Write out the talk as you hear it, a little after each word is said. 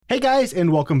Hey guys,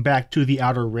 and welcome back to The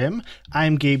Outer Rim.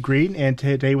 I'm Gabe Green, and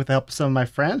today, with the help of some of my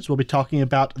friends, we'll be talking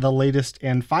about the latest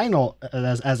and final,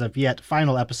 as of yet,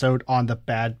 final episode on The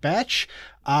Bad Batch.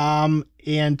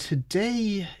 And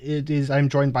today I'm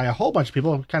joined by a whole bunch of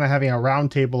people, kind of having a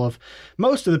roundtable of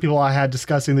most of the people I had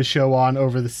discussing the show on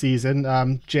over the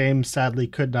season. James sadly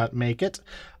could not make it,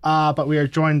 but we are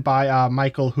joined by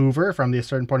Michael Hoover from the A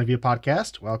Certain Point of View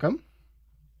podcast. Welcome.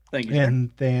 Thank you, sir.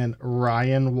 And then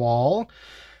Ryan Wall.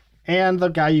 And the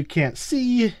guy you can't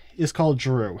see is called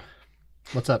Drew.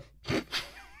 What's up?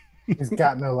 He's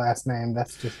got no last name.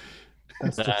 That's just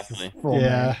his Exactly. full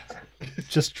Yeah, name.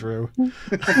 just Drew.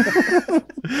 All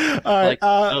right.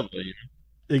 Nobody.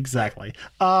 Exactly.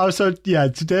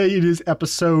 Today it is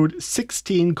episode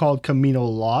 16 called Camino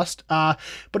Lost. But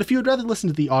if you would rather listen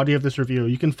to the audio of this review,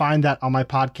 you can find that on my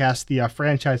podcast, the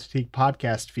Franchise Fatigue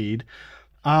podcast feed.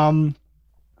 And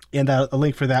a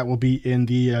link for that will be in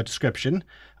the description.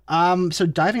 So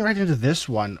diving right into this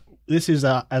one, this is,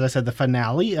 as I said, the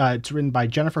finale. It's written by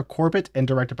Jennifer Corbett and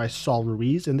directed by Saul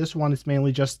Ruiz. And this one is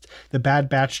mainly just the Bad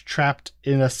Batch trapped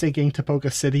in a sinking Tapoca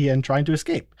City and trying to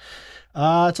escape.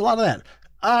 It's a lot of that.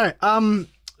 All right.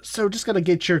 So just got to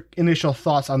get your initial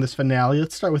thoughts on this finale.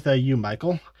 Let's start with you,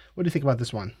 Michael. What do you think about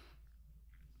this one?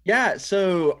 Yeah,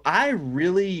 so I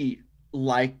really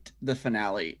liked the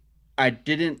finale. I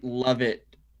didn't love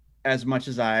it as much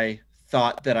as I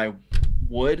thought that I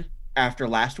would after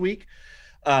last week,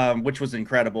 which was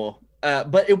incredible.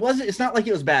 But it's not like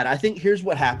it was bad. I think here's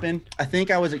what happened. I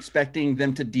think I was expecting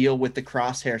them to deal with the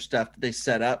crosshair stuff that they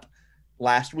set up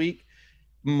last week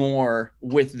more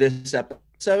with this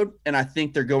episode. And I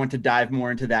think they're going to dive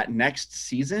more into that next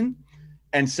season.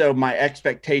 And so my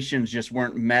expectations just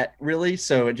weren't met really.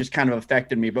 So it just kind of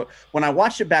affected me. But when I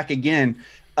watched it back again,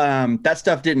 that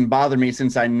stuff didn't bother me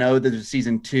since I know that there's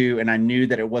season 2 and I knew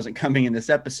that it wasn't coming in this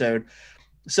episode.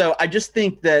 So I just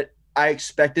think that I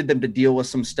expected them to deal with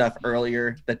some stuff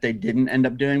earlier that they didn't end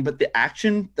up doing. But the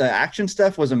action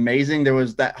stuff was amazing. There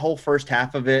was that whole first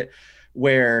half of it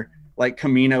where like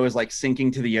Camino is like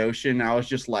sinking to the ocean. I was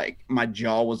just like, my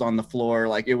jaw was on the floor.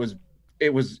 Like it was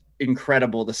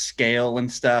incredible, the scale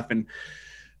and stuff. And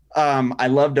I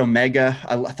loved Omega.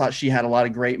 I thought she had a lot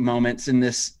of great moments in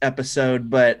this episode,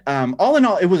 but all in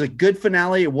all, it was a good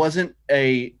finale. It wasn't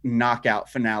a knockout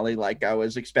finale like I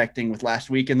was expecting with last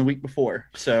week and the week before.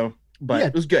 So, but Yeah.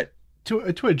 it was good.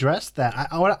 To address that,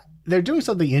 they're doing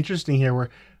something interesting here where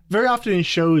very often in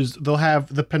shows they'll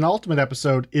have the penultimate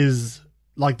episode is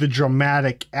like the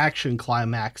dramatic action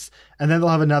climax, and then they'll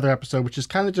have another episode which is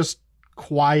kind of just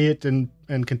quiet and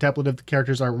contemplative. The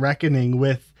characters are reckoning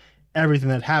with everything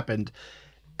that happened.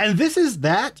 And this is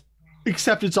that,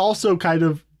 except it's also kind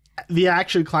of the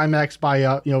action climax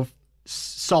by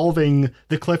solving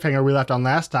the cliffhanger we left on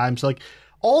last time. So like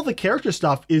all the character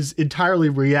stuff is entirely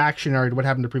reactionary to what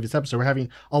happened in the previous episode. We're having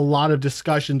a lot of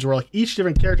discussions where like each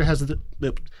different character has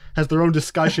their own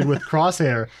discussion with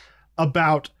Crosshair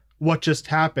about what just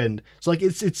happened. So like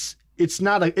it's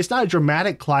not a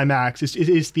dramatic climax.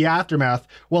 It's the aftermath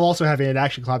while also having an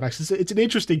action climax. It's an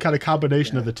interesting kind of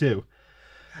combination of the two.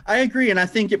 I agree. And I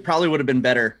think it probably would have been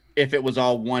better if it was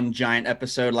all one giant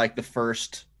episode like the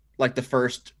first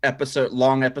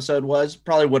long episode was.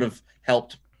 Probably would have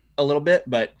helped a little bit,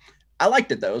 but I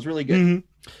liked it though. It was really good.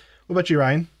 Mm-hmm. What about you,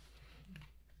 Ryan?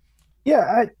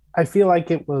 Yeah, I feel like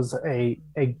it was a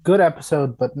good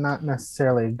episode, but not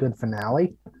necessarily a good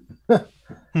finale.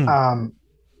 Hmm.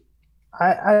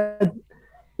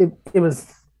 It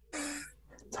was,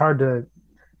 it's hard to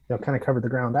kind of cover the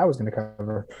ground I was going to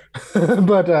cover,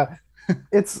 but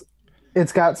it's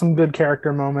got some good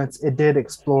character moments. It did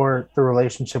explore the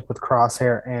relationship with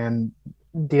Crosshair and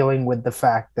dealing with the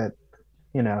fact that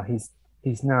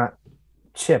he's not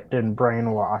chipped and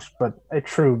brainwashed, but a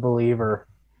true believer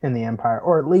in the Empire,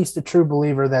 or at least a true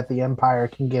believer that the Empire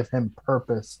can give him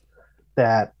purpose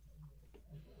that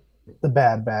the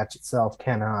Bad Batch itself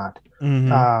cannot.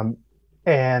 Mm-hmm.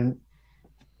 And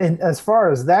as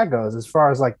far as that goes, as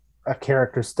far as like a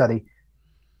character study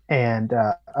and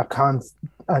an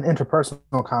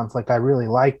interpersonal conflict, I really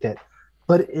liked it.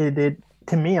 But it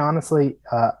to me, honestly,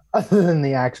 other than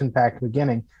the action-packed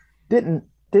beginning, didn't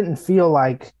feel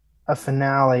like a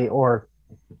finale, or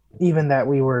even that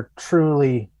we were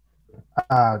truly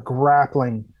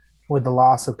grappling with the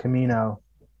loss of Camino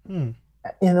in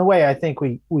the way I think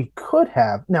we could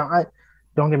have. Now, I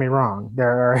don't get me wrong.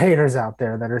 There are haters out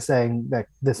there that are saying that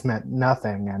this meant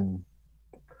nothing, and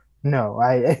no,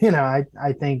 I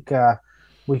think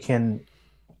we can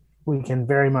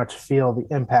very much feel the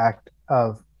impact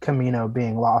of Camino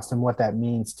being lost and what that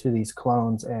means to these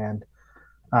clones. And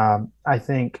I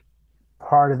think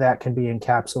part of that can be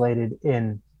encapsulated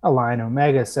in a line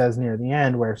Omega says near the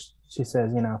end, where she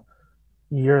says, you know,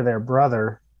 you're their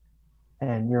brother,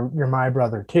 and you're my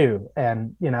brother too.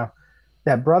 And you know,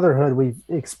 that brotherhood we've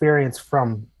experienced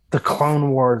from the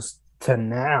Clone Wars to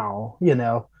now, you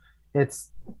know,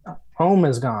 it's home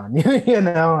is gone, you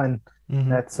know, and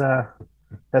that's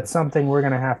something we're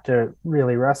going to have to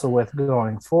really wrestle with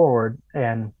going forward.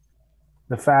 And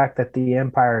the fact that the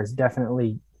Empire is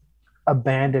definitely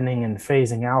abandoning and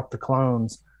phasing out the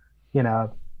clones, you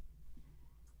know,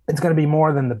 it's going to be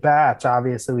more than the batch.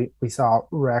 Obviously, we saw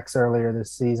Rex earlier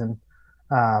this season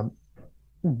um,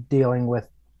 dealing with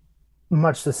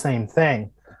much the same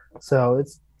thing. So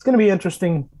it's going to be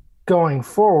interesting going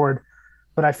forward.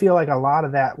 But I feel like a lot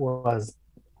of that was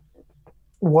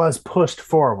pushed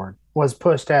forward, was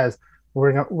pushed as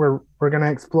we're going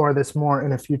to explore this more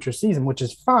in a future season, which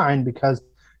is fine because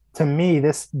to me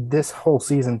this whole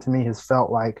season to me has felt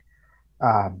like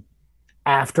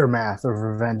aftermath of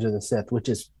Revenge of the Sith, which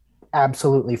is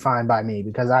absolutely fine by me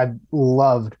because I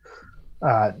loved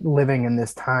living in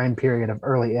this time period of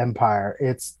early Empire.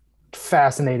 It's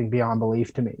fascinating beyond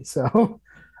belief to me. So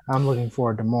I'm looking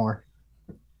forward to more.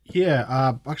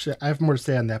 Yeah, actually, I have more to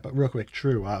say on that, but real quick,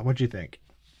 True, what do you think?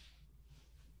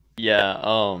 Yeah,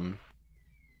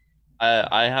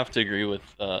 I have to agree with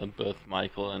both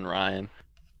Michael and Ryan.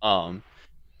 Um,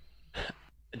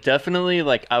 Definitely,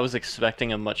 like I was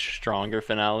expecting a much stronger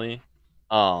finale.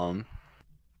 Um,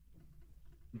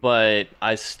 but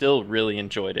I still really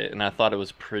enjoyed it, and I thought it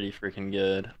was pretty freaking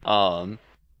good.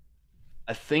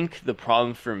 I think the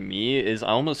problem for me is I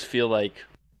almost feel like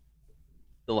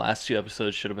the last two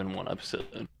episodes should have been one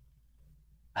episode.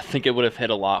 I think it would have hit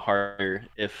a lot harder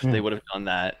if they would have done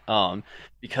that.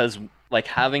 Because like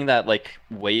having that like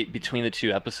wait between the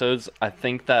two episodes, I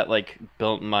think that like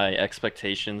built my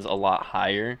expectations a lot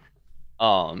higher.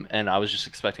 And I was just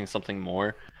expecting something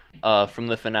more from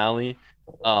the finale.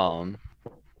 But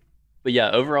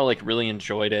yeah, overall like really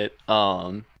enjoyed it.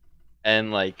 And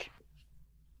like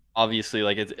obviously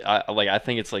like I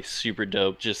think it's like super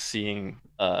dope just seeing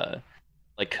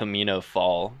like Camino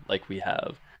fall like we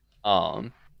have.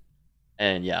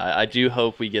 And yeah, I do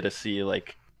hope we get to see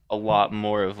like a lot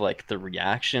more of like the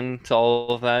reaction to all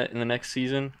of that in the next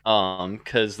season.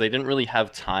 Because they didn't really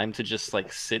have time to just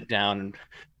like sit down and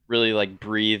really like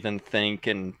breathe and think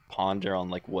and ponder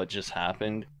on like what just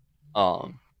happened.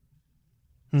 So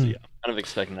yeah, I'm kind of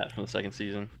expecting that from the second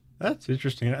season. That's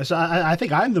interesting. So I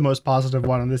think I'm the most positive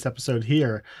one on this episode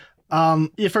here.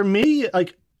 Yeah, for me,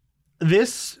 like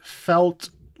this felt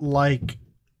like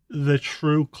the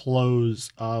true close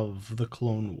of the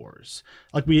Clone Wars.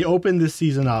 Like we opened this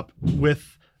season up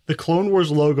with the Clone Wars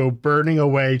logo burning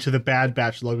away to the Bad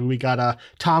Batch logo. We got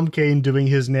Tom Kane doing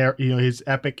his his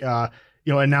epic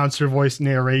announcer voice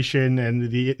narration and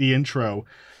the intro.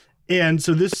 And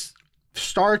so this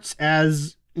starts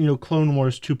as Clone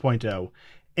Wars 2.0.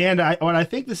 And what I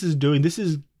think this is doing, this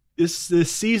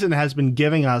season has been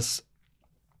giving us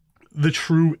the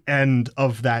true end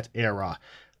of that era.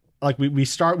 Like we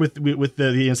start with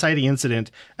the inciting incident,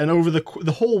 and over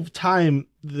the whole time,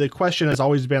 the question has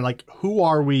always been like, who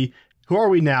are we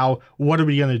now? What are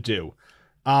we gonna do?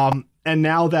 And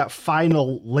now that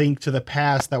final link to the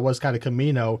past that was kind of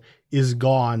Camino is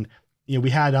gone.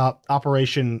 We had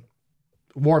Operation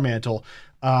War Mantle.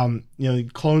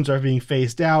 Clones are being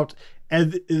phased out,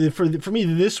 and for me,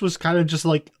 this was kind of just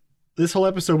like this whole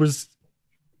episode was.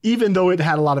 Even though it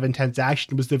had a lot of intense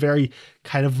action, it was the very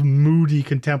kind of moody,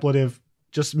 contemplative,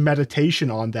 just meditation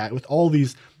on that with all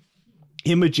these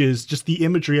images, just the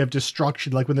imagery of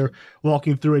destruction, like when they're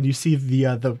walking through and you see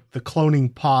the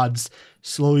cloning pods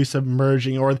slowly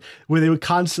submerging, or where they would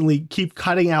constantly keep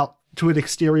cutting out to an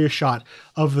exterior shot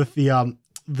of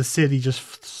the city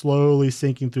just slowly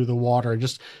sinking through the water.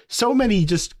 Just so many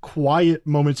just quiet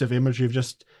moments of imagery of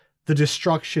just the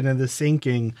destruction and the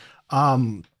sinking.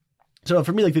 So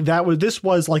for me, like this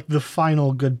was like the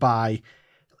final goodbye.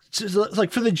 So,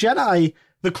 like for the Jedi,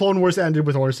 the Clone Wars ended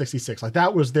with Order 66. Like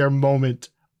that was their moment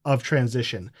of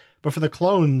transition. But for the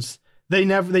clones, they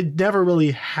never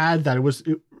really had that. It was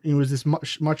this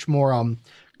much more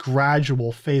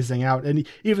gradual phasing out. And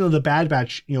even though the Bad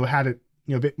Batch had it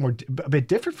a bit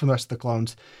different from the rest of the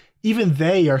clones, even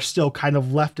they are still kind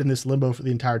of left in this limbo for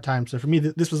the entire time. So for me,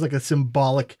 this was like a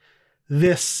symbolic.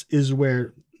 This is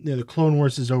where. The Clone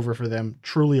Wars is over for them,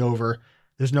 truly over.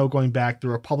 There's no going back. The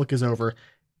Republic is over.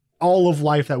 All of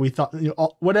life that we thought,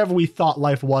 whatever we thought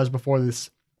life was before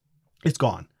this, it's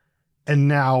gone. And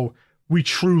now we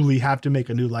truly have to make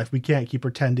a new life. We can't keep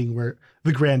pretending we're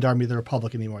the Grand Army of the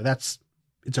Republic anymore. It's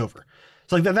over.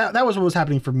 So like that was what was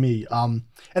happening for me. And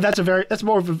that's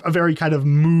more of a very kind of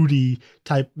moody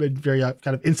type, very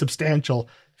kind of insubstantial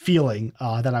feeling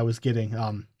that I was getting.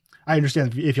 I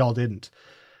understand if y'all didn't.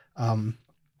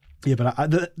 Yeah,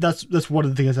 but that's one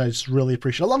of the things I just really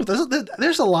appreciate.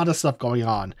 There's a lot of stuff going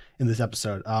on in this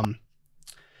episode.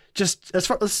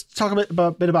 Let's talk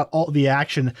a bit about all the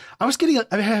action. I was getting.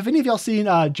 Have any of y'all seen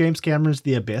James Cameron's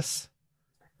The Abyss?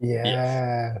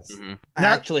 Yes. Mhm. I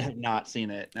actually have not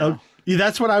seen it. No. Yeah,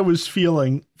 that's what I was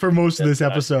feeling for most of this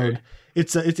That's episode.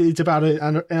 accurate. It's about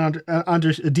under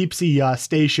a deep sea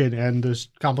station, and there's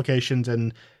complications,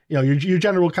 and your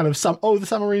general kind of the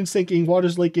submarine's sinking,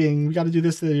 water's leaking, we got to do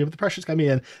this, the pressure's coming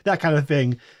in, that kind of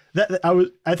thing.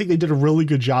 I think they did a really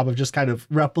good job of just kind of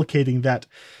replicating that,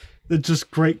 the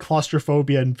just great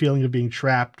claustrophobia and feeling of being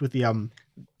trapped with the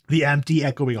empty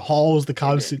echoing halls, the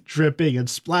constant dripping and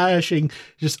splashing,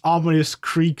 just ominous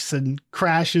creaks and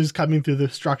crashes coming through the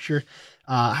structure.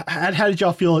 How did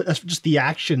y'all feel? Just the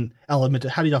action element.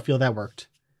 How did y'all feel that worked?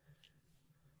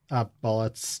 Well,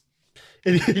 it's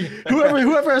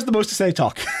whoever has the most to say,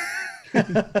 talk.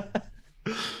 Yeah,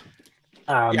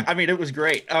 I mean, it was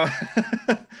great.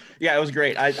 Yeah, it was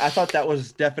great. I thought that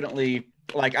was definitely,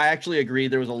 like, I actually agree.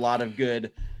 There was a lot of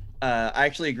good. I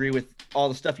actually agree with all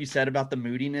the stuff you said about the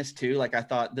moodiness too. Like, I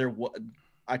thought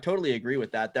I totally agree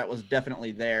with that. That was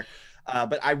definitely there.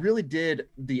 But I really did,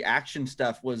 the action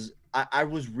stuff was, I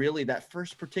was really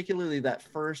particularly that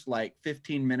first like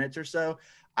 15 minutes or so.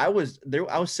 I was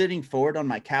sitting forward on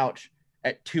my couch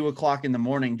at 2:00 in the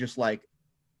morning, just like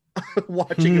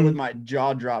watching it with my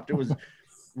jaw dropped. It was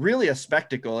really a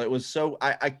spectacle. It was so,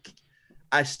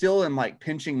 I still am like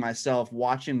pinching myself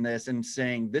watching this and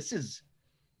saying, this is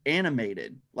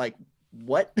animated. Like,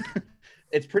 what?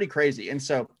 It's pretty crazy. And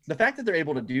so the fact that they're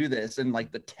able to do this, and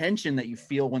like the tension that you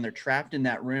feel when they're trapped in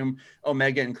that room,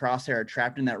 Omega and Crosshair are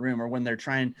trapped in that room, or when they're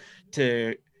trying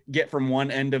to get from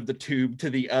one end of the tube to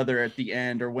the other at the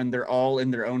end, or when they're all in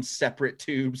their own separate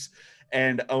tubes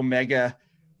and Omega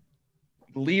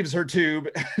leaves her tube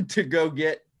to go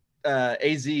get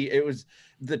AZ. It was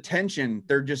the tension.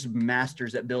 They're just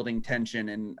masters at building tension.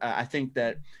 And I think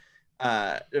that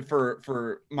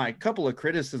for my couple of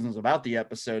criticisms about the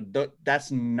episode,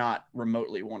 that's not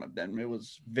remotely one of them. It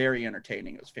was very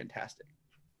entertaining. It was fantastic.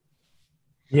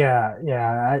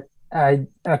 Yeah. I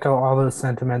echo all those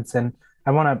sentiments, and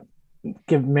I want to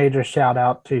give major shout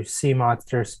out to Sea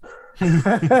Monsters.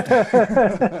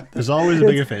 There's always a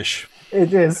bigger fish.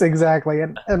 It is, exactly.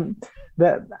 And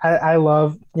that I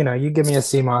love, you give me a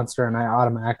sea monster and I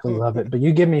automatically love it, but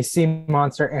you give me sea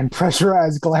monster and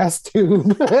pressurized glass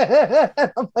tube.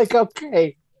 I'm like,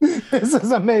 okay, this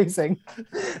is amazing.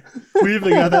 We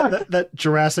even got that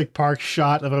Jurassic Park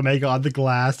shot of Omega on the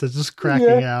glass that's just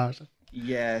cracking out.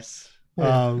 Yes.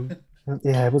 Yeah,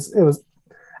 it was.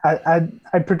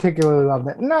 I particularly love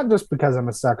that, not just because I'm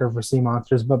a sucker for sea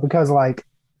monsters, but because, like,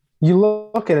 you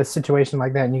look at a situation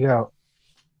like that and you go,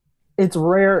 it's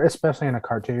rare, especially in a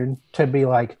cartoon, to be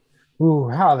like, ooh,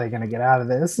 how are they going to get out of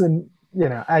this? And,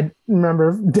 I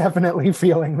remember definitely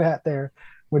feeling that there,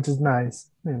 which is nice.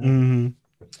 Mm-hmm.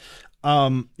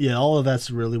 Yeah, all of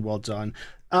that's really well done.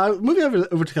 Moving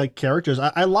over to like characters,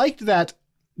 I liked that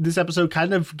this episode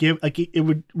kind of it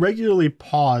would regularly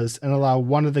pause and allow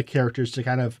one of the characters to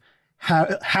kind of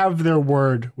have their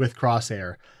word with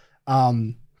Crosshair.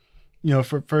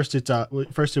 First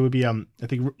it would be I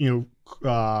think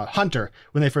Hunter,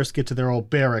 when they first get to their old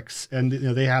barracks, and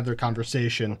they have their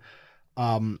conversation,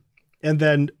 and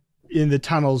then in the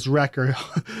tunnels, Wrecker,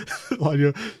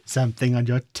 something on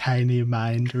your tiny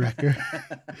mind, Wrecker.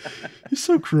 He's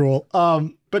so cruel.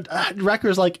 But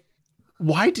Wrecker's like,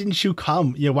 why didn't you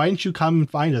come? Why didn't you come and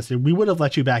find us? We would have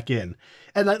let you back in.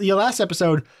 And the last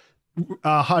episode,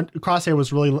 Crosshair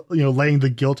was really laying the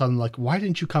guilt on, like, why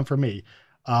didn't you come for me?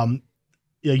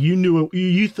 You knew it,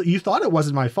 you thought it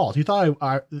wasn't my fault. You thought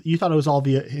it was all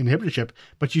the inhibitor chip,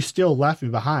 but you still left me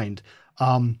behind.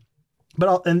 And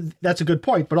that's a good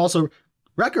point. But also,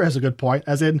 Wrecker has a good point,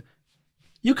 as in,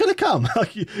 you could have come.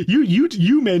 Like,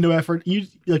 you made no effort.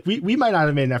 We might not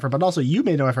have made an effort, but also you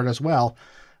made no effort as well.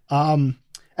 And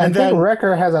I think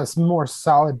Wrecker has a more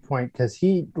solid point, because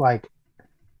he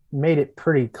made it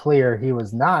pretty clear he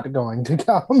was not going to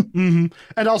come. Mm-hmm.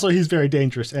 And also, he's very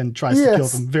dangerous and tries to kill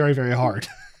them very, very hard.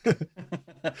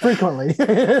 Frequently.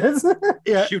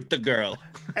 Yeah. Shoot the girl.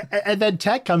 And then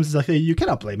Tech comes and is like, you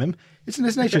cannot blame him. It's in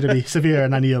his nature to be severe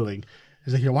and unyielding.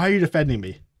 He's like, why are you defending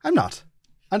me? I'm not.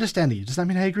 Understanding you does not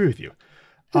mean I agree with you.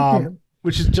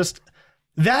 Which is just,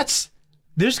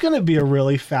 there's going to be a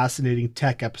really fascinating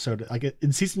Tech episode. Like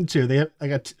in season 2, they have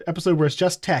like an episode where it's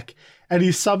just Tech, and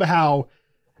he's somehow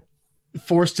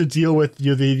forced to deal with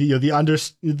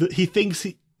he thinks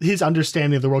his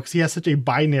understanding of the world, because he has such a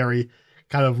binary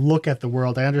kind of look at the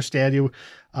world. I understand you,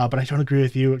 but I don't agree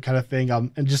with you, kind of thing.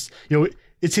 And just,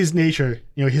 it's his nature.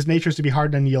 His nature is to be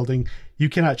hard and unyielding. You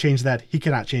cannot change that. He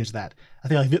cannot change that. I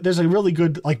think like there's a really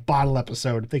good like bottle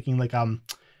episode, thinking like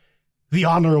the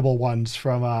honorable ones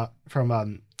from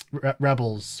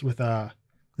Rebels with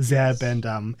Zeb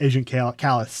and Agent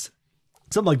Callus,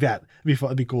 something like that. It'd be fun.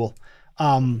 It'd be cool.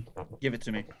 Give it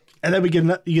to me. And then you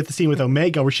get the scene with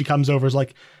Omega where she comes over, is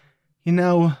like,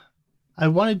 I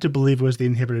wanted to believe it was the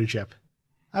inhibitor chip.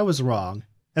 I was wrong.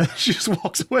 And then she just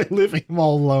walks away, leaving him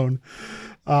all alone.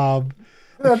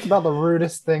 That's about the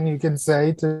rudest thing you can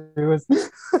say to us.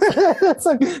 It's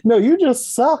like, no, you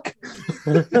just suck.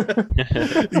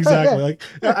 Exactly. Like,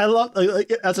 I love,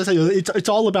 like as I say, it's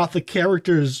all about the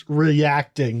characters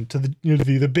reacting to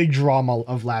the big drama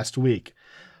of last week.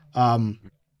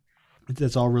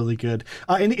 That's all really good.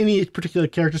 Any particular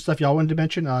character stuff y'all wanted to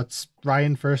mention? It's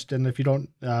Ryan first, and if you don't,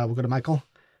 we'll go to Michael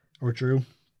or Drew.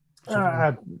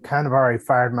 I kind of already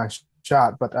fired my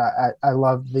shot, but I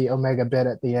love the Omega bit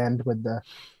at the end with the,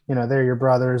 they're your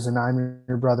brothers and I'm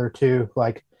your brother too.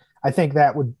 Like, I think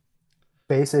that would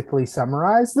basically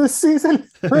summarize this season,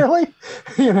 really.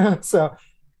 So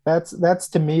that's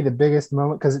to me the biggest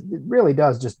moment, because it really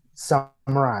does just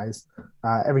summarize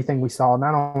everything we saw,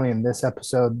 not only in this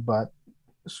episode but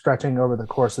stretching over the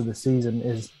course of the season.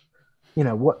 Is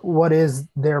what is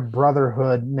their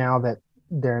brotherhood now that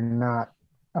they're not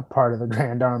a part of the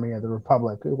Grand Army of the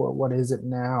Republic? What is it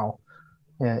now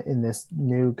in this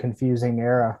new confusing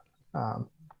era?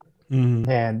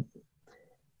 And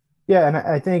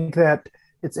I think that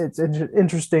it's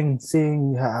interesting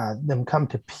seeing them come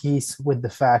to peace with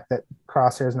the fact that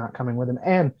Crosshair is not coming with him,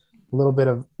 and a little bit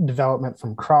of development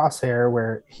from Crosshair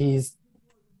where he's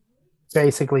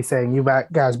basically saying, you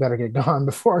guys better get gone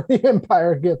before the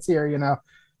Empire gets here,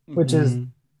 which is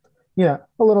a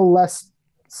little less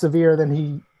severe than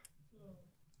he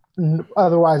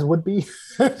otherwise would be.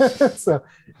 So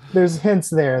there's hints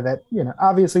there that,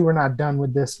 obviously we're not done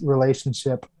with this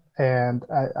relationship, and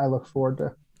I look forward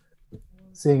to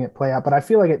seeing it play out, but I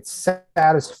feel like it's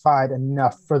satisfied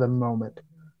enough for the moment.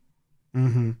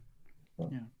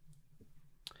 Yeah.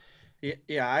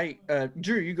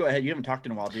 Drew, you go ahead. You haven't talked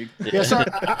in a while, dude. Yeah, sorry.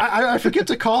 I forget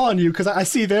to call on you because I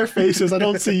see their faces. I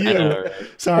don't see you. Right.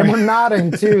 Sorry. And we're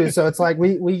nodding too, so it's like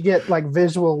we get like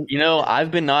visual. I've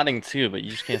been nodding too, but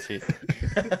you just can't see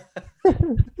it.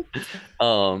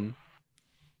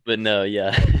 But no,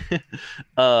 yeah.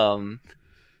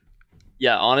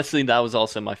 Yeah, honestly, that was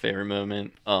also my favorite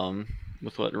moment.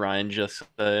 With what Ryan just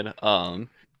said.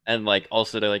 And like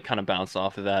also to like kind of bounce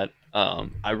off of that.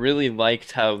 I really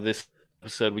liked how this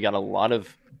episode we got a lot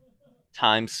of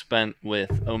time spent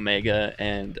with Omega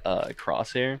and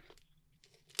Crosshair,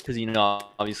 because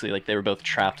obviously like they were both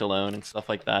trapped alone and stuff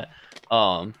like that.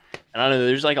 And I don't know,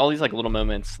 there's like all these like little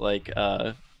moments, like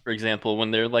for example when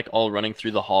they're like all running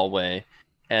through the hallway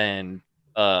and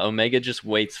Omega just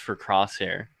waits for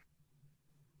Crosshair,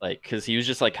 like because he was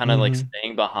just like kind of like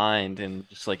staying behind and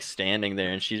just like standing there,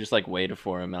 and she just like waited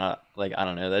for him, and I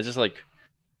don't know, that's just like,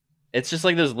 it's just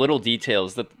like those little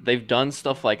details that they've done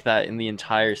stuff like that in the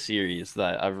entire series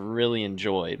that I've really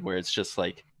enjoyed, where it's just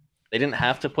like they didn't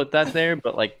have to put that there,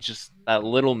 but like just that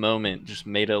little moment just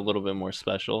made it a little bit more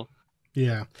special.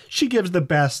 Yeah, she gives the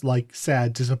best like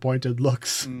sad, disappointed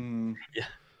looks.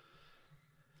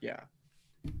 Yeah,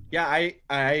 I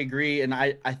agree, and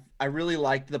I really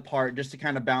liked the part, just to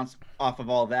kind of bounce off of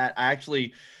all that. I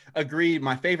actually agree.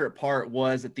 My favorite part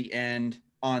was at the end,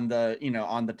 on the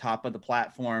on the top of the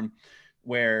platform,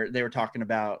 where they were talking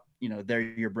about they're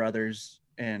your brothers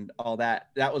and all that.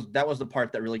 That was the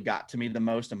part that really got to me the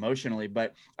most emotionally.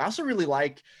 But I also really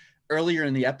like earlier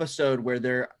in the episode where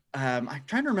they're I'm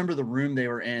trying to remember the room they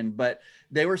were in, but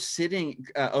they were sitting,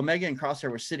 Omega and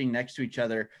Crosshair were sitting next to each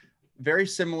other, very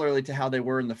similarly to how they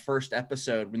were in the first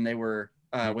episode when they were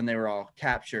all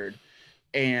captured.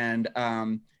 And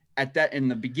in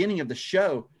the beginning of the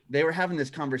show, they were having this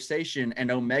conversation,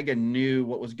 and Omega knew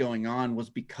what was going on was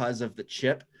because of the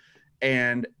chip.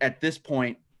 And at this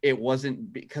point, it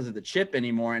wasn't because of the chip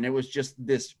anymore. And it was just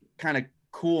this kind of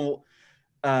cool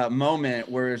moment,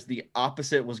 whereas the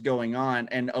opposite was going on.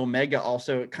 And Omega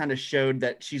also kind of showed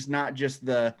that she's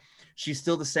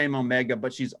still the same Omega,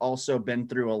 but she's also been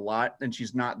through a lot, and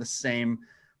she's not the same.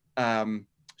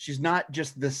 She's not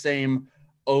just the same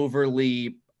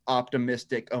overly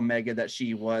optimistic Omega that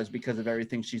she was because of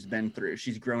everything she's been through.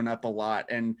 She's grown up a lot,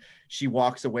 and she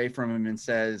walks away from him and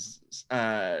says,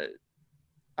 I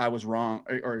was wrong,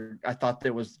 or I thought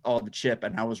there was all the chip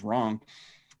and I was wrong.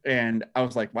 And I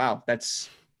was like, wow, that's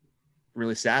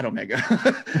really sad, Omega.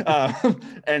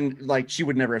 And like, she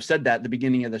would never have said that at the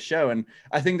beginning of the show. And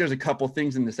I think there's a couple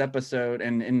things in this episode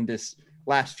and in this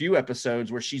last few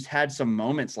episodes where she's had some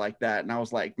moments like that. And I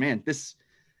was like, man,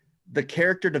 the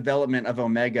character development of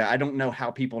Omega, I don't know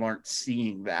how people aren't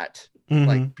seeing that.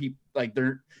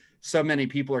 So many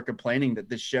people are complaining that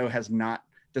this show does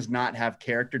not have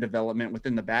character development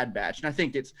within the Bad Batch. And I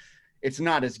think it's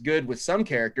not as good with some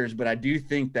characters, but I do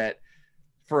think that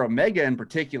for Omega in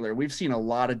particular, we've seen a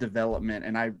lot of development,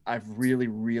 and I've really,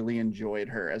 really enjoyed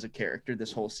her as a character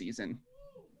this whole season.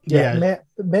 Yeah.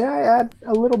 May I add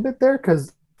a little bit there?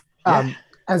 Because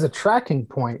as a tracking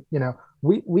point,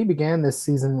 we began this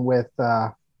season with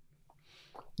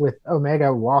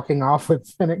Omega walking off with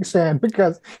Fennec Shand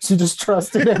because she just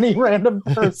trusted any random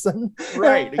person.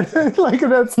 Right. Exactly. Like,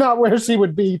 that's not where she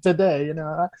would be today,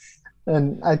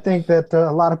 And I think that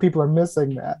a lot of people are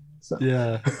missing that. So.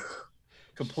 Yeah.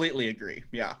 Completely agree.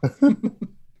 Yeah.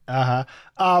 And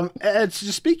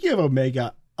just speaking of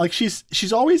Omega, like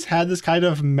she's always had this kind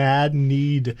of mad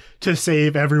need to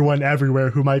save everyone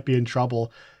everywhere who might be in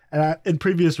trouble. And in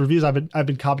previous reviews, I've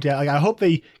been commenting, like, I hope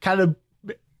they kind of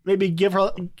maybe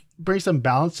bring some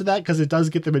balance to that, because it does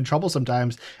get them in trouble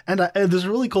sometimes. And there's a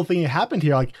really cool thing that happened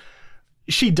here. Like,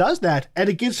 she does that, and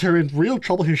it gets her in real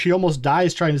trouble here. She almost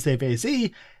dies trying to save AZ,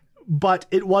 but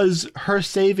it was her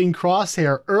saving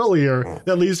Crosshair earlier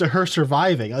that leads to her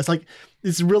surviving.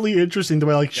 It's really interesting the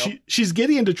way, like, she's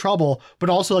getting into trouble, but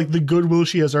also like the goodwill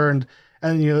she has earned,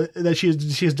 and that she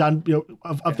has done,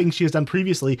 of things she has done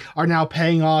previously are now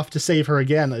paying off to save her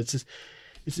again. It's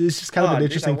just kind of an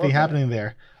interesting thing happening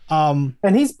there.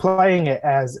 And he's playing it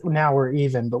as now we're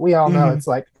even, but we all know it's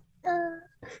like,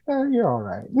 you're all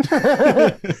right.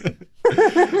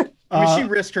 I mean, she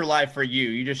risked her life for you.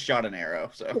 You just shot an arrow,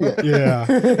 so yeah.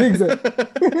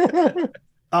 Exactly.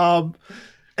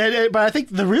 But I think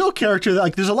the real character,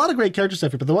 like, there's a lot of great character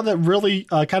stuff here, but the one that really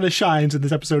kind of shines in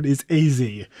this episode is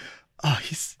AZ. Oh,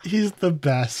 he's the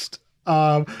best.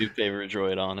 New favorite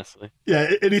droid, honestly.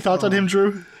 Yeah. Any thoughts on him,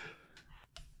 Drew?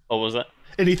 What was that?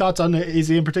 Any thoughts on AZ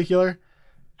in particular?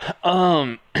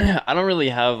 I don't really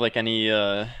have like any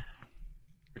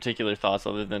particular thoughts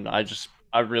other than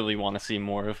I really want to see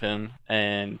more of him,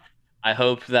 and I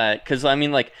hope that, because I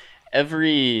mean, like,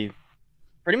 pretty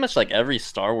much like every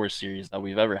Star Wars series that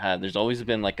we've ever had, there's always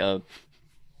been like a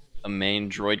main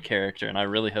droid character, and I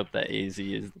really hope that AZ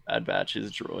is the Bad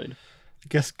Batch's droid. I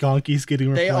guess Gonki's getting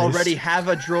replaced. They already have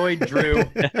a droid, Drew.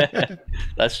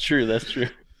 That's true.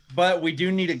 But we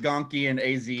do need a Gonki and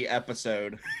AZ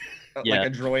episode, like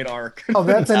a droid arc. Oh,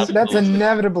 that's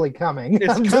inevitably coming.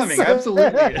 It's coming,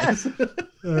 absolutely.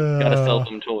 Gotta sell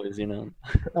them toys,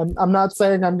 I'm not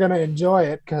saying I'm gonna enjoy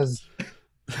it, because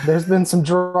there's been some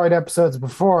droid episodes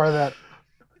before that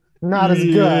not as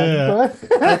good. But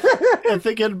I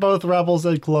think in both Rebels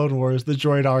and Clone Wars, the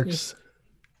droid arcs.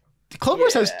 Clone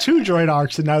Wars has 2 droid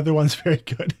arcs, and neither one's very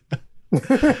good.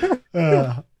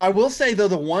 I will say, though,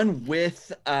 the one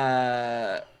with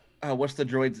what's the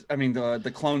droid's? I mean,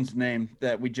 the clone's name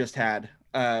that we just had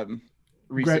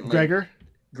recently.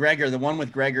 Gregor. The one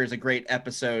with Gregor is a great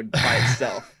episode by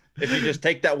itself. If you just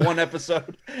take that one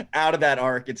episode out of that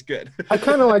arc, it's good. I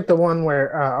kind of like the one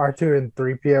where R2 and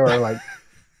 3PO are like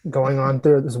going on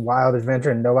through this wild adventure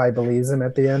and nobody believes him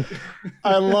at the end.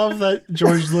 I love that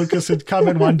George Lucas had come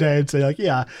in one day and say, like,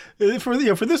 yeah, for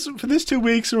this 2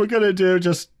 weeks we're gonna do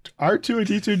just R2 and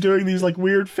D2 doing these like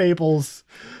weird fables.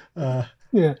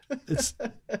 Yeah,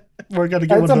 we're gonna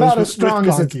get it's one about of those as strong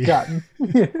with as it's Gonki. gotten.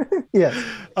 Yeah.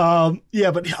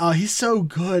 But he's so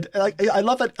good. Like, I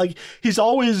love that. Like, he's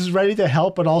always ready to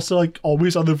help, but also like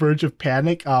always on the verge of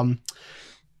panic.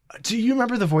 Do you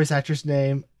remember the voice actor's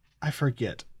name? I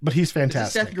forget, but he's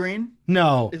fantastic. Is it Seth Green?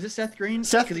 No. Is it Seth Green?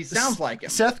 Seth, because he sounds like him.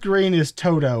 Seth Green is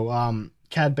Toto.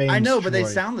 Cad Bane's I know, but they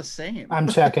droid. sound the same. I'm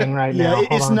checking right now. Yeah,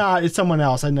 it's not. It's someone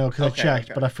else. I know because Okay, I checked,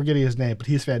 okay. but I'm forgetting his name. But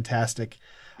he's fantastic.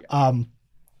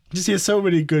 Just he has so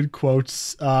many good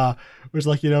quotes. Where it's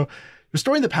like,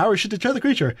 restoring the power should deter the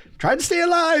creature. Try to stay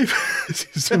alive. He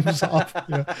zooms off.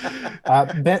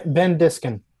 Ben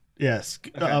Diskin. Yes.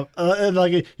 Okay. And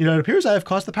like, it appears I have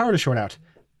caused the power to short out,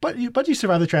 but you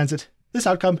survive the transit. This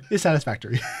outcome is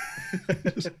satisfactory.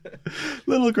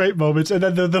 Little great moments, and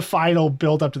then the final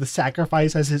build up to the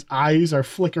sacrifice as his eyes are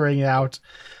flickering out.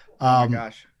 Oh my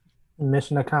gosh!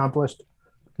 Mission accomplished.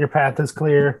 Your path is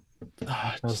clear.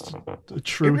 Just It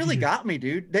true. really got me,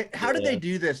 dude. How did they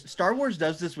do this? Star Wars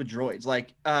does this with droids.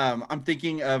 Like, I'm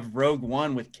thinking of Rogue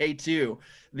One with K2,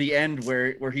 the end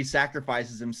where he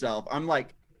sacrifices himself. I'm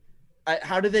like,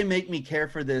 how do they make me care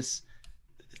for this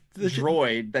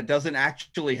droid that doesn't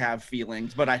actually have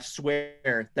feelings, but I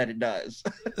swear that it does.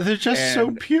 They're just so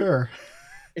And pure.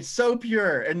 it's so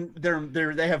pure, and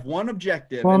they have one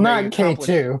objective. Well, and not they accomplish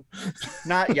it. K2.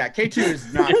 Not K2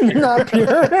 is not pure. Not pure.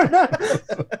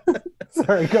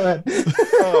 Sorry, go ahead.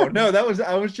 Oh no,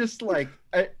 I was just like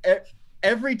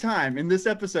every time in this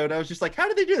episode, I was just like, how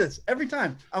did they do this? Every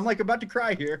time I'm like about to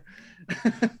cry here.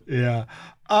 Yeah.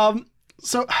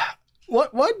 So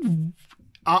what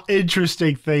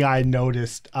interesting thing I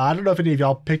noticed, I don't know if any of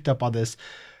y'all picked up on this,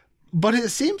 but it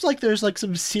seems like there's like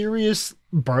some serious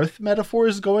birth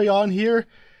metaphors going on here.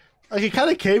 Like it kind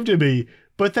of came to me,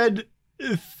 but then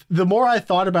the more I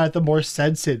thought about it, the more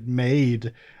sense it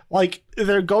made. Like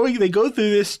they go through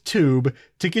this tube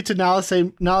to get to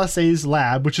Nalisay's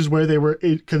lab, which is where they were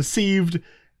conceived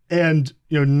and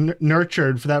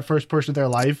nurtured for that first portion of their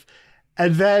life,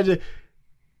 and then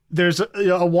there's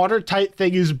a watertight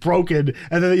thing is broken,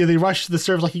 and then they rush to the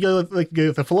surface. Like you go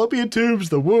the fallopian tubes,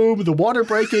 the womb, the water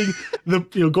breaking, the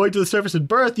going to the surface and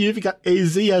birth. You even got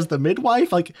AZ as the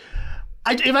midwife. Like,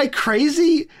 am I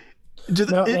crazy?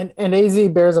 And AZ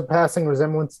bears a passing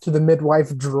resemblance to the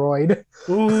midwife droid.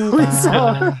 Ooh, We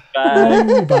saw.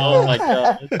 Oh my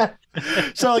god.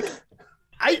 So like,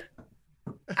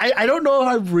 I don't know if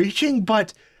I'm reaching,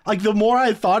 but like the more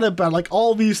I thought about like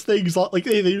all these things, like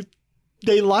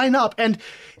they line up, and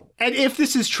if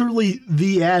this is truly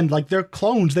the end, like they're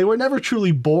clones, they were never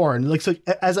truly born. Like so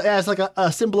as like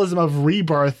a symbolism of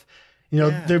rebirth,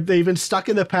 they've been stuck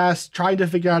in the past trying to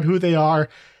figure out who they are.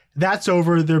 That's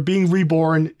over. They're being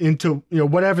reborn into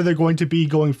whatever they're going to be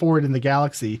going forward in the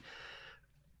galaxy.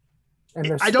 And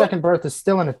their second birth is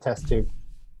still in a test tube.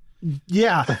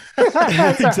 Yeah,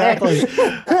 exactly.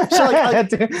 So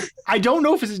like, I don't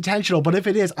know if it's intentional, but if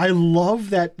it is, I love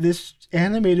that this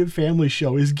animated family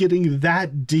show is getting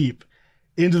that deep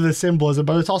into the symbolism,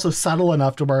 but it's also subtle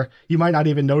enough to where you might not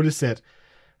even notice it.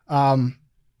 I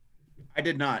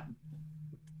did not.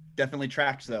 Definitely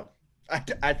tracked though.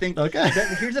 I think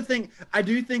here's the thing. I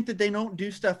do think that they don't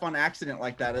do stuff on accident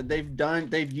like that.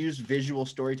 They've used visual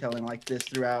storytelling like this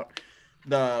throughout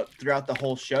the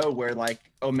whole show, where like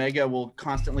Omega will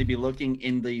constantly be looking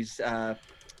in these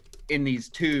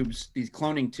tubes, these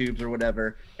cloning tubes or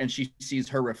whatever, and she sees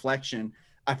her reflection.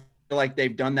 I feel like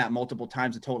they've done that multiple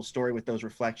times, and told a story with those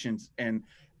reflections. And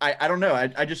I don't know.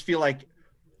 I just feel like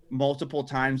multiple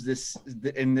times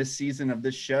in this season of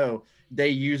this show, they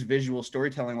use visual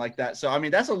storytelling like that. So I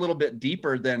mean, that's a little bit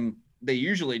deeper than they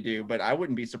usually do, but I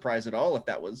wouldn't be surprised at all if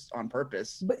that was on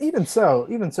purpose. But even so,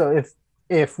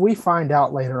 if we find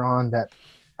out later on that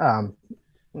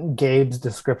Gabe's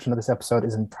description of this episode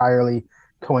is entirely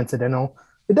coincidental,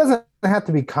 it doesn't have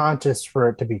to be conscious for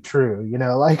it to be true,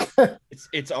 like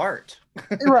it's art.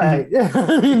 Right.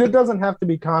 I mean, it doesn't have to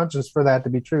be conscious for that to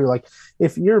be true. Like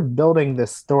if you're building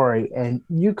this story, and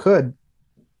you could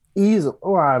easily,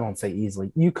 well, I won't say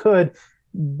easily, you could,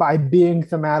 by being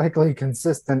thematically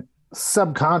consistent,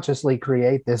 subconsciously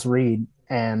create this read,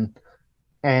 and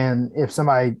if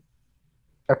somebody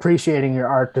appreciating your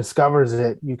art discovers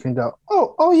it, you can go,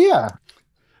 oh yeah,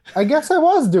 I guess I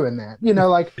was doing that,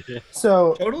 like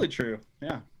so Totally true.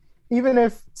 Yeah. Even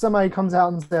if somebody comes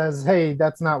out and says, hey,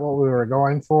 that's not what we were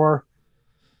going for,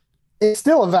 it's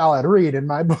still a valid read in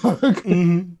my book.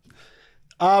 Mm-hmm.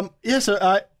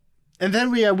 And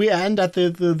then we end at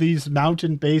these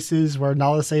mountain bases where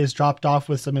Nalisay is dropped off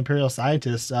with some Imperial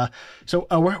scientists. So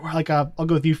we're like, I'll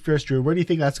go with you first, Drew. Where do you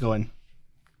think that's going?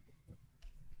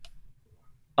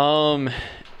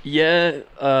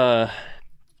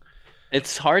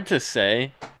 It's hard to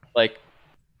say. Like,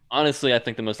 honestly, I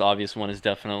think the most obvious one is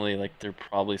definitely like they're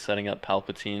probably setting up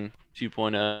Palpatine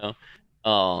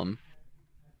 2.0.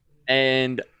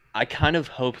 And I kind of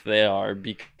hope they are,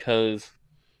 because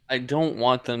I don't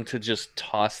want them to just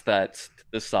toss that to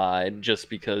the side just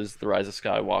because The Rise of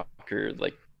Skywalker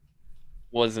like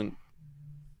wasn't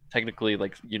technically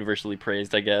like universally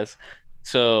praised, I guess.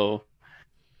 So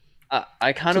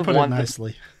I kind of want it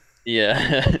nicely.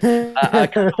 I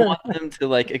kind of want them to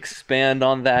like expand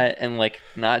on that and like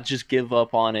not just give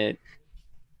up on it.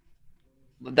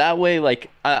 That way, like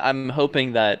I'm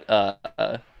hoping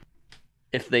that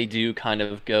if they do kind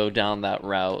of go down that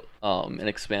route and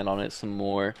expand on it some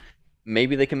more,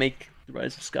 maybe they can make The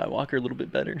Rise of Skywalker a little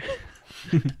bit better.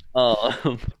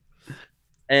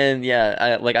 And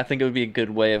yeah, I think it would be a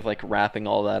good way of like wrapping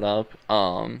all that up.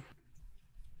 But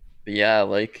yeah,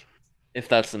 like if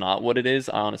that's not what it is,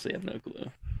 I honestly have no clue.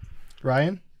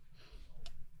 Ryan?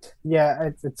 Yeah,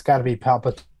 it's got to be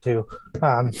Palpatine.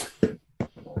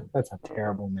 That's a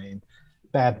terrible name.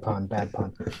 Bad pun.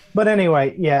 But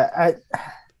anyway, yeah,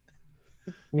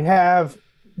 you have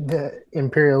the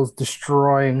Imperials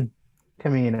destroying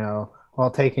Camino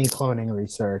while taking cloning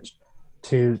research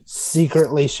to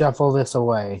secretly shuffle this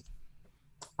away.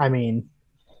 I mean,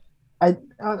 I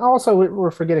also we're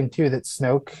forgetting too that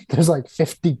Snoke, there's like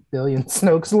 50 billion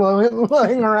Snokes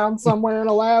lying around somewhere in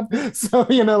a lab. So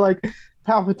like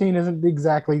Palpatine isn't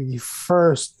exactly the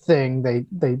first thing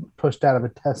they pushed out of a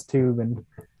test tube and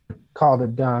called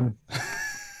it done.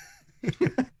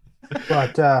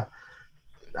 But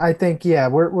I think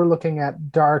we're looking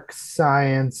at dark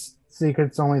science,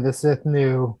 secrets only the Sith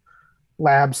knew,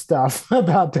 lab stuff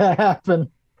about to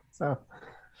happen. So,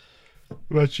 what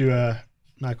about you,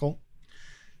 Michael?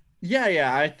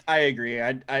 I agree.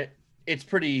 It's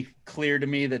pretty clear to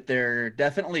me that they're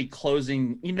definitely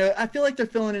closing. I feel like they're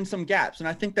filling in some gaps, and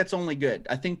I think that's only good.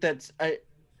 I think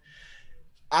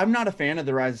I'm not a fan of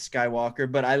The Rise of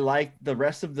Skywalker, but I like the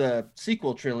rest of the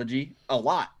sequel trilogy a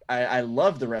lot. I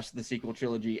love the rest of the sequel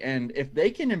trilogy. And if they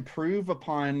can improve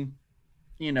upon,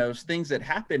 things that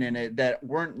happen in it that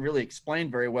weren't really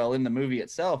explained very well in the movie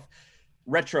itself,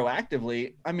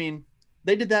 retroactively, I mean,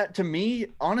 they did that to me.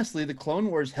 Honestly, the Clone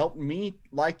Wars helped me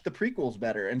like the prequels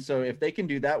better. And so if they can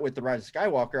do that with The Rise of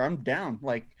Skywalker, I'm down.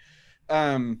 Like,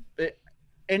 I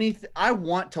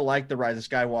want to like The Rise of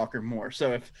Skywalker more.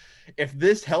 So if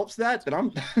this helps that, then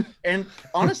I'm and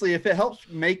honestly, if it helps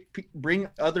bring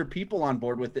other people on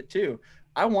board with it too,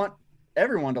 I want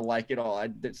everyone to like it all.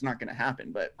 It's not going to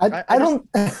happen, but I don't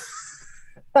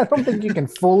I don't think you can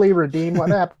fully redeem what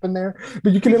happened there,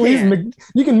 but you can at least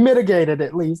you can mitigate it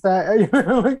at least.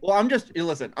 Well, I'm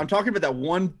talking about that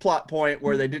one plot point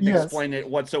where they didn't explain it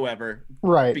whatsoever,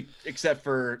 right? Except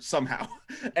for somehow,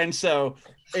 and so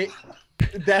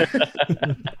that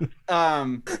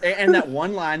and that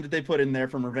one line that they put in there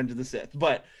from Revenge of the Sith,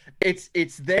 but it's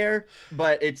there,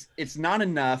 but it's not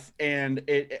enough, and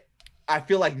I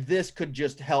feel like this could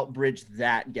just help bridge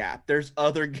that gap. There's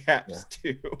other gaps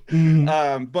too.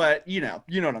 Mm-hmm. But you know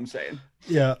what I'm saying.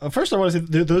 Yeah. First, I want to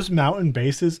say those mountain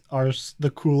bases are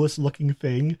the coolest looking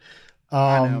thing.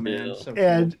 I know, man. So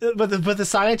and cool. but the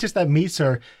scientist that meets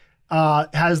her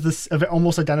has this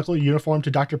almost identical uniform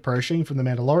to Dr. Pershing from The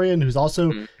Mandalorian, who's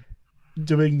also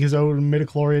doing his own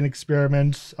midichlorian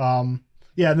experiments. And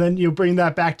then you bring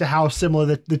that back to how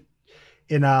similar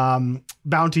in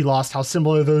Bounty Lost, how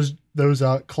similar those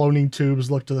cloning tubes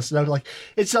look to the Snoke. Like,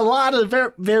 it's a lot of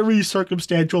very, very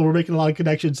circumstantial. We're making a lot of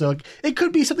connections. So like, it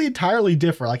could be something entirely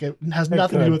different. Like, it has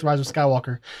nothing to do with Rise of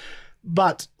Skywalker,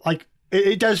 but like,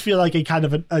 it does feel like a kind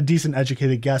of a decent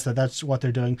educated guess that that's what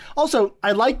they're doing. Also,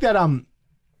 I like that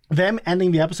them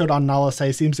ending the episode on Nala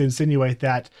Se seems to insinuate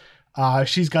that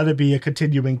she's got to be a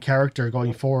continuing character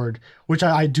going forward, which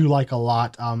I do like a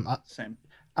lot. Same.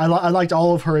 I liked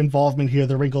all of her involvement here,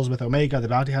 the wrinkles with Omega, the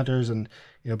bounty hunters, and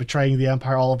betraying the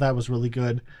Empire. All of that was really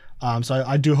good. So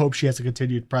I do hope she has a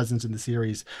continued presence in the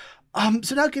series.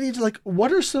 So now getting into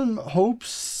what are some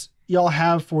hopes y'all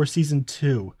have for season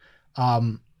 2?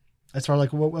 As far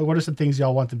as what are some things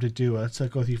y'all want them to do? Let's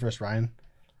go with you first, Ryan.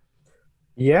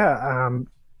 Yeah,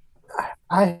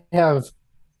 I have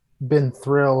been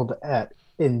thrilled at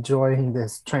enjoying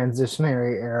this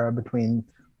transitionary era between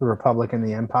the Republic and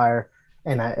the Empire.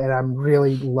 And I'm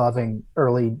really loving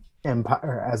early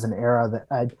Empire as an era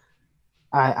that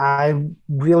I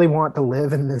really want to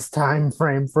live in this time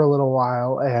frame for a little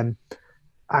while, and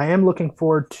I am looking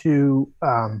forward to.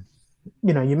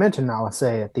 You mentioned Nala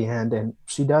Se at the end, and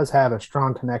she does have a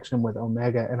strong connection with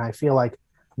Omega, and I feel like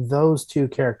those two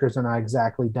characters are not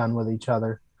exactly done with each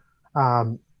other.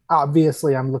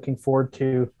 Obviously, I'm looking forward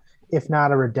to, if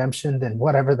not a redemption, then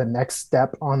whatever the next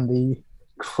step on the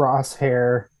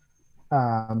Crosshair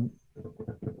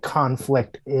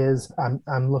conflict is.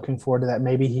 I'm looking forward to that.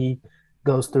 Maybe he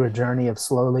goes through a journey of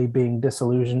slowly being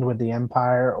disillusioned with the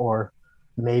Empire, or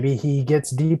maybe he gets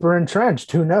deeper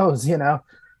entrenched. Who knows?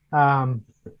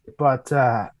 But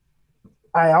I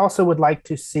also would like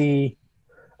to see.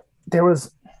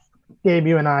 Gabe,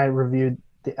 you and I reviewed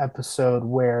the episode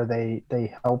where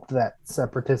they helped that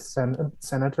separatist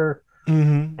senator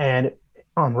and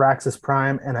on Raxus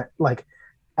Prime, and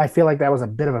I feel like that was a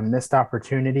bit of a missed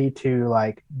opportunity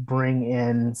to bring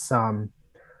in some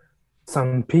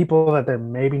people that they're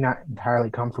maybe not entirely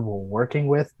comfortable working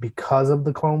with because of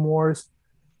the Clone Wars.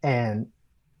 And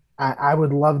I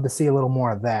would love to see a little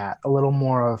more of that, a little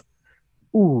more of,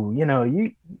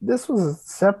 this was a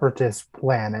separatist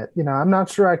planet. I'm not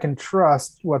sure I can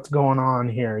trust what's going on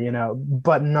here,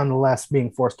 but nonetheless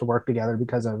being forced to work together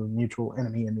because of a mutual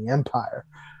enemy in the Empire.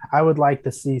 I would like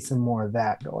to see some more of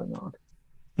that going on.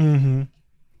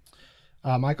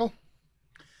 Michael?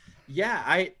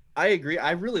 Yeah, I agree.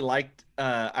 I really liked.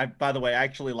 By the way, I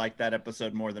actually liked that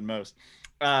episode more than most.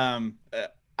 Um,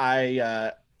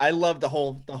 uh, I love the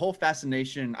whole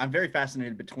fascination. I'm very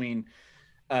fascinated between,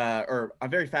 or I'm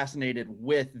very fascinated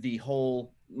with the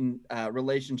whole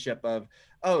relationship of,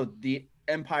 oh, the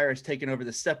Empire has taken over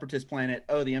the Separatist planet.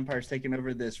 Oh, the Empire's taken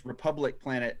over this Republic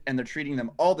planet, and they're treating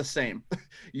them all the same.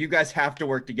 You guys have to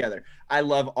work together. I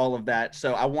love all of that,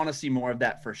 so I want to see more of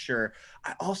that for sure.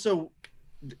 I also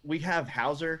we have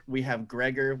Hauser, we have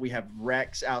Gregor, we have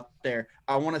Rex out there.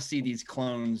 I want to see these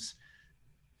clones.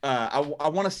 I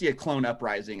want to see a clone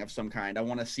uprising of some kind. I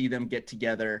want to see them get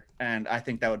together, and I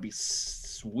think that would be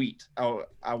sweet.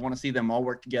 I want to see them all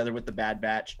work together with the Bad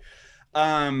Batch.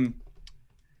 I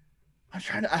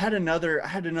had another.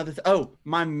 Oh,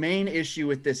 my main issue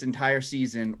with this entire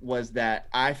season was that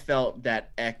I felt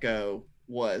that Echo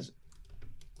was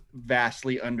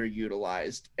vastly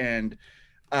underutilized, and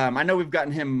I know we've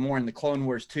gotten him more in the Clone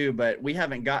Wars too, but we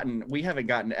haven't gotten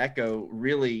Echo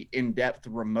really in depth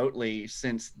remotely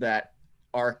since that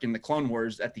arc in the Clone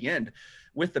Wars at the end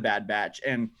with the Bad Batch.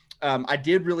 And I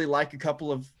did really like a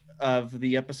couple of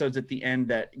the episodes at the end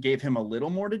that gave him a little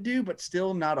more to do, but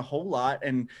still not a whole lot.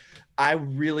 And I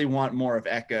really want more of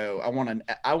Echo. I want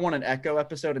an Echo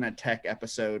episode and a Tech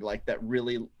episode like that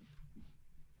really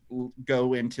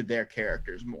go into their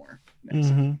characters more.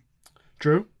 Mm-hmm.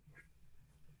 Drew?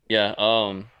 Yeah,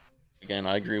 again,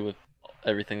 I agree with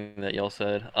everything that y'all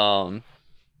said.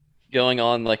 Going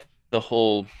on like the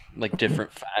whole like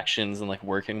different factions and like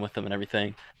working with them and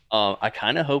everything. I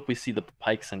kind of hope we see the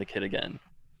Pike Syndicate again.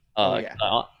 Yeah.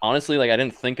 Honestly, like I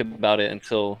didn't think about it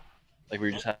until like we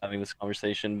were just having this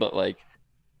conversation, but like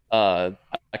I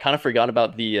kind of forgot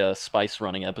about the spice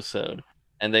running episode,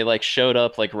 and they like showed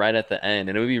up like right at the end,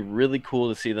 and it would be really cool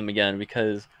to see them again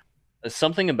because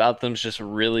something about them is just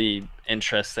really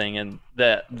interesting, and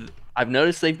that I've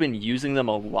noticed they've been using them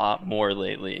a lot more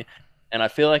lately, and I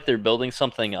feel like they're building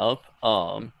something up.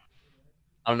 I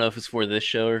don't know if it's for this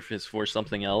show or if it's for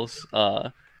something else.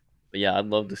 But yeah, I'd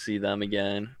love to see them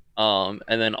again. And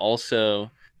then also,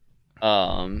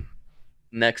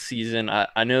 next season,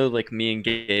 I know like me and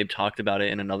Gabe talked about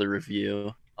it in another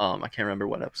review. I can't remember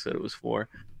what episode it was for.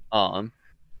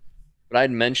 But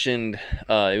I'd mentioned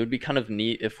it would be kind of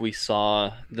neat if we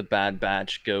saw the Bad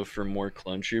Batch go for more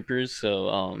clone troopers.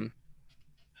 So,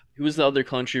 who was the other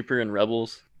clone trooper in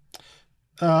Rebels?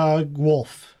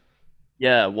 Wolf.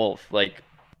 Yeah, Wolf. Like,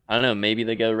 I don't know, maybe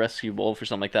they go rescue Wolf or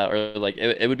something like that. Or like,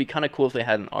 it would be kind of cool if they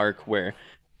had an arc where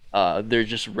they're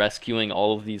just rescuing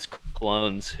all of these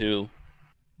clones who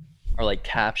are like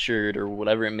captured or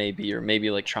whatever it may be, or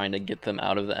maybe like trying to get them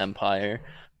out of the Empire.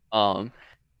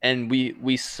 And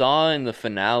we saw in the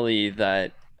finale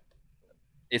that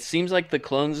it seems like the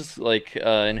clones like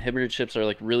inhibitor chips are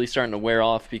like really starting to wear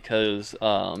off because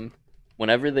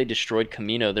whenever they destroyed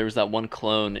Kamino, there was that one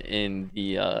clone in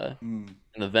the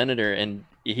Venator, and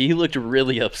he looked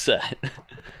really upset.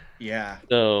 Yeah.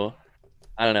 So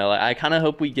I don't know. Like, I kind of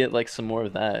hope we get like some more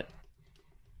of that.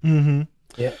 Mm-hmm.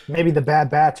 Yeah, maybe the Bad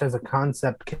Batch as a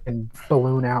concept can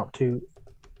balloon out to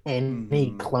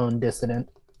any clone dissident.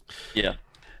 Yeah.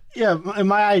 Yeah, and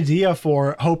my idea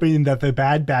for hoping that the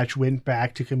Bad Batch went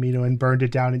back to Kamino and burned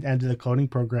it down and ended the cloning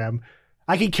program,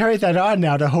 I can carry that on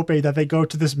now to hoping that they go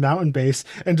to this mountain base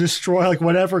and destroy like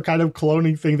whatever kind of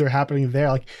cloning thing they're happening there.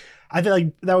 Like, I feel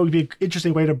like that would be an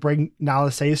interesting way to bring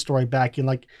Nala Se's story back in,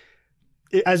 like,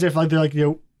 as if like they're like, you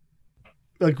know,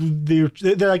 like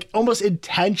they're like almost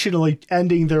intentionally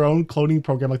ending their own cloning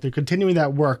program, like they're continuing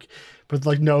that work, but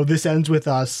like, no, this ends with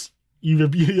us. You've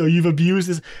abused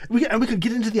this. We could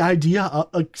get into the idea of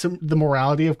like the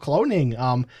morality of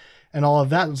cloning, and all of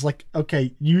that. It's like,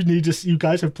 okay, you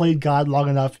guys have played God long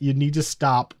enough. You need to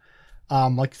stop.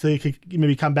 Like, so you could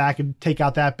maybe come back and take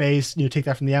out that base, you know, take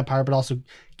that from the Empire, but also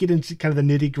get into kind of the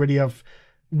nitty gritty of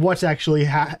what's actually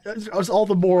all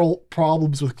the moral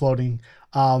problems with cloning.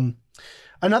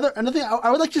 Another thing, I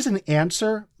would like just an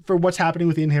answer for what's happening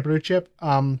with the inhibitor chip.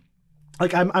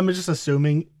 Like, I'm just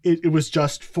assuming it was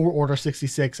just for Order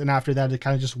 66, and after that, it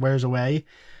kind of just wears away.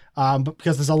 But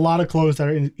because there's a lot of clones that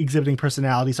are exhibiting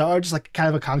personality, so I would just like kind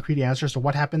of a concrete answer as to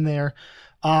what happened there.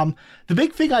 The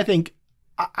big thing, I think,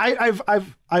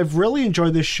 I've really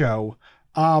enjoyed this show,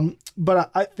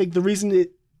 but I think the reason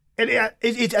I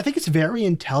think it's very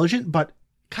intelligent, but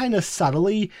kind of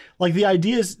subtly. Like, the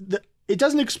ideas that it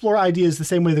doesn't explore ideas the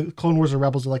same way that Clone Wars or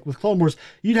Rebels are. Like, with Clone Wars,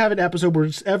 you'd have an episode where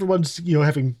everyone's, you know,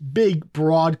 having big,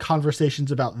 broad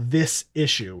conversations about this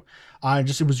issue.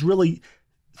 It was really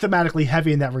thematically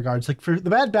heavy in that regard. It's like for the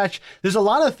Bad Batch, there's a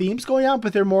lot of themes going on,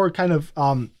 but they're more kind of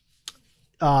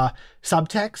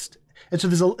subtext. and so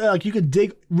there's like you could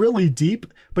dig really deep,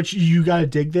 but you got to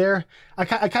dig there. I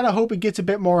kind of hope it gets a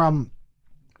bit more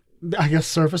I guess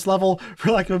surface level,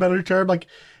 for lack of a better term. Like,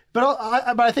 but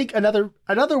I think another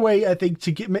way I think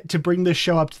to bring this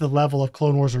show up to the level of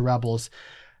Clone Wars or Rebels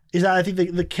is that I think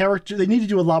the character, they need to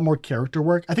do a lot more character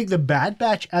work. I think the Bad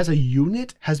Batch as a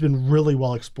unit has been really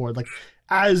well explored. Like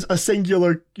as a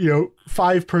singular,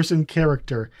 5-person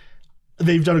character,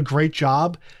 they've done a great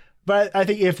job. But I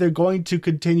think if they're going to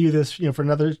continue this, for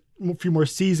another few more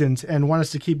seasons and want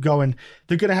us to keep going,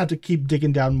 they're going to have to keep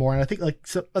digging down more. And I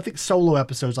think solo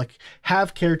episodes, like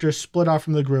have characters split off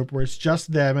from the group where it's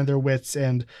just them and their wits,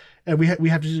 and we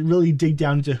have to really dig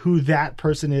down into who that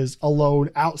person is alone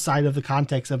outside of the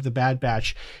context of the Bad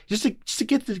Batch, just to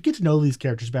get to know these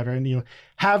characters better, and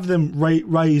have them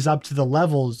rise up to the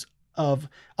levels of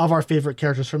our favorite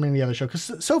characters from any other show.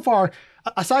 Because so far,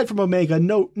 aside from Omega,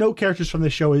 no characters from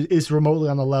this show is remotely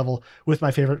on the level with my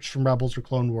favorites from Rebels or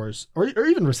Clone Wars, or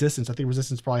even Resistance. I think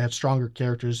Resistance probably have stronger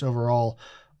characters overall.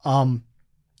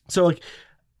 So like,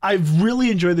 I've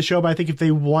really enjoyed the show, but I think if they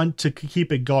want to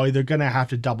keep it going, they're gonna have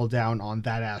to double down on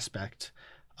that aspect.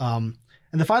 And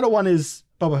the final one is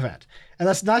Boba Fett, and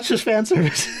that's not just fan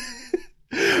service.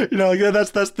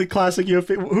 That's the classic.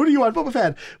 Who do you want, Boba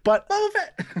Fett? But Boba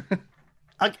Fett.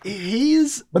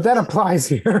 But that applies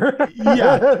here.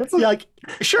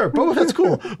 Sure, Boba Fett's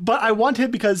cool, but I want him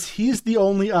because he's the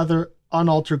only other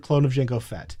unaltered clone of Jango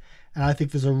Fett, and I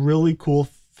think there's a really cool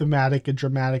thematic and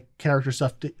dramatic character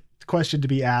stuff question to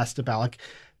be asked about. Like,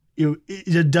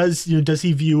 does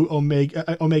he view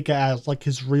Omega as like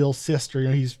his real sister?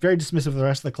 He's very dismissive of the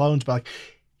rest of the clones, but like,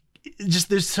 just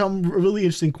there's some really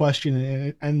interesting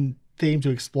question and theme to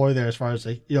explore there as far as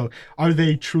like, are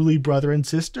they truly brother and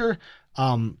sister?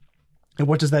 And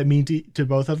what does that mean to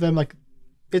both of them? Like,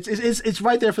 it's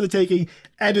right there for the taking,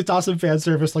 and it's awesome fan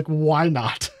service. Like, why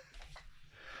not?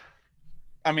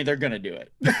 I mean, they're gonna do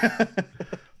it.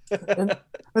 And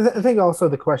I think also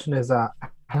the question is,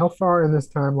 how far in this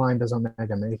timeline does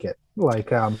Omega make it?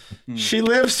 Like, she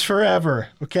lives forever.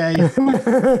 Okay.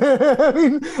 I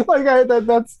mean, like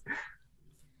that's,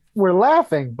 we're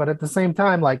laughing, but at the same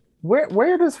time, like,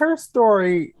 where does her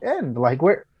story end? Like,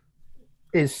 where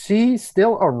is she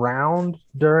still around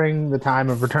during the time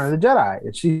of Return of the Jedi?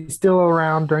 Is she still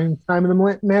around during the time of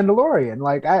the Mandalorian?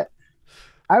 Like,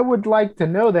 I would like to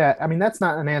know that. I mean, that's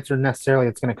not an answer necessarily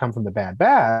that's going to come from the Bad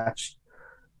Batch,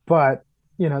 but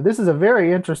this is a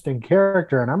very interesting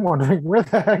character, and I'm wondering where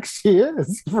the heck she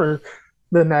is for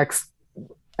the next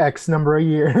X number of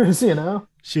years.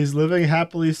 She's living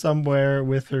happily somewhere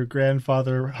with her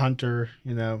grandfather Hunter.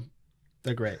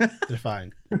 They're great. They're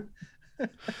fine.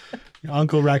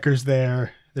 Uncle Wrecker's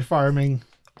there. They're farming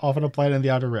off on a planet in the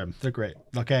Outer Rim. They're great.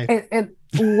 Okay. And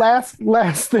last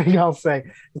thing I'll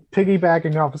say,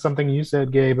 piggybacking off of something you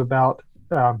said, Gabe, about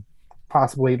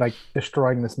possibly like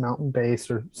destroying this mountain base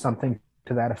or something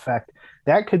to that effect.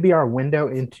 That could be our window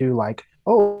into like,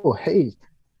 oh, hey,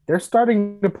 they're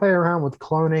starting to play around with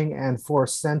cloning and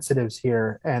force sensitives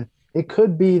here. And it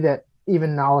could be that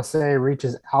even Nala Se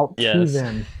reaches out to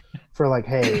them for like,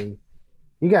 hey,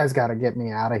 you guys got to get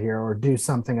me out of here or do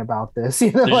something about this.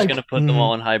 They're just going to put them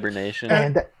all in hibernation.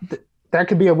 And that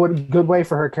could be a good way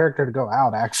for her character to go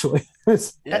out, actually.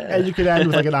 And you could add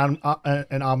with like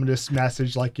an ominous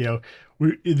message, like,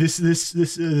 this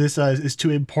is too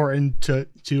important to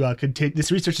continue.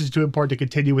 This research is too important to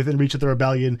continue within reach of the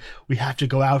rebellion. We have to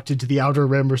go out into the Outer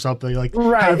Rim or something. Like,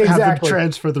 have them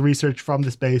transfer the research from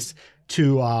this base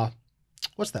to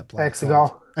what's that planet?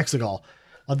 Exegol.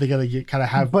 They're gonna kind of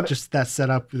have just that set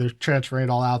up. They're transferring it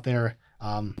all out there.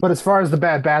 But as far as the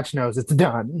Bad Batch knows, it's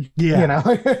done.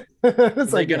 Yeah.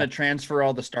 It's like gonna transfer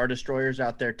all the Star Destroyers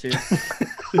out there too.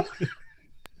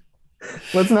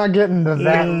 Let's not get into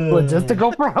that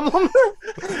logistical problem.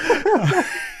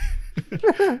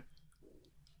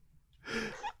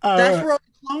 That's where all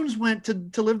the clones went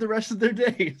to live the rest of their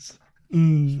days.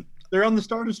 They're on the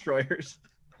Star Destroyers.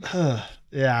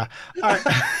 Yeah,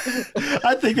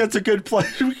 I think that's a good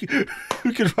place. We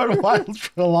could run wild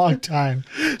for a long time,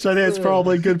 so I think it's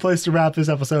probably a good place to wrap this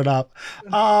episode up.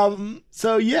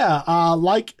 So yeah,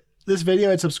 like this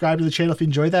video and subscribe to the channel if you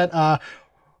enjoy that.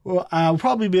 We'll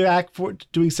probably be back for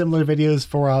doing similar videos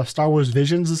for Star Wars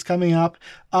Visions is coming up.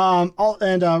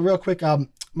 Real quick,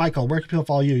 Michael, where can people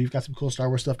follow you? You've got some cool Star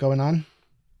Wars stuff going on.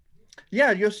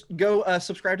 Yeah, just go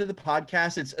subscribe to the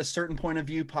podcast. It's a Certain Point of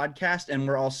View podcast, and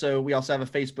we also have a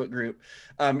Facebook group.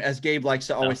 As Gabe likes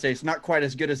to always say, it's not quite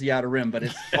as good as the Outer Rim, but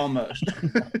it's almost.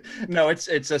 No, it's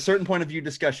a Certain Point of View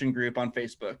discussion group on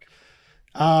Facebook.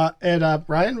 And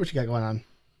Ryan, what you got going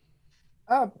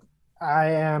on?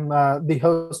 I am the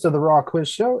host of the Raw Quiz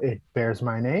Show. It bears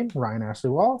my name, Ryan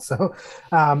Ashley Wall. So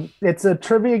it's a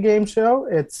trivia game show.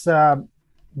 It's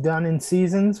done in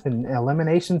seasons in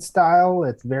elimination style.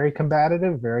 It's very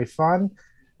combative, very fun.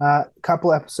 A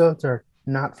couple episodes are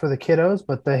not for the kiddos,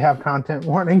 but they have content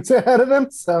warnings ahead of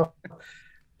them. So,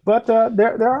 but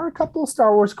there are a couple of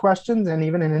Star Wars questions and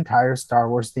even an entire Star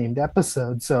Wars themed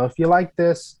episode. So if you like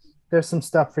this, there's some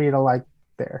stuff for you to like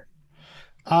there.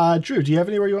 Drew, do you have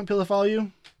anywhere you want people to follow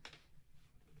you?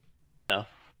 No.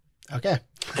 Okay.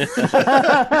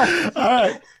 All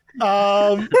right.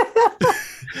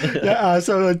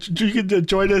 So you can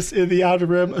join us in the Outer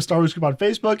Rim Star Wars group on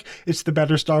Facebook. It's the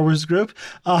Better Star Wars group.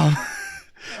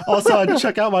 Also,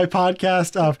 check out my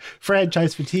podcast,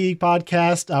 Franchise Fatigue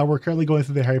Podcast. We're currently going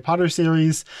through the Harry Potter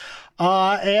series.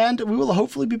 And we will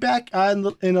hopefully be back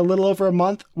in a little over a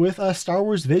month with Star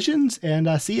Wars Visions.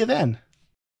 And see you then.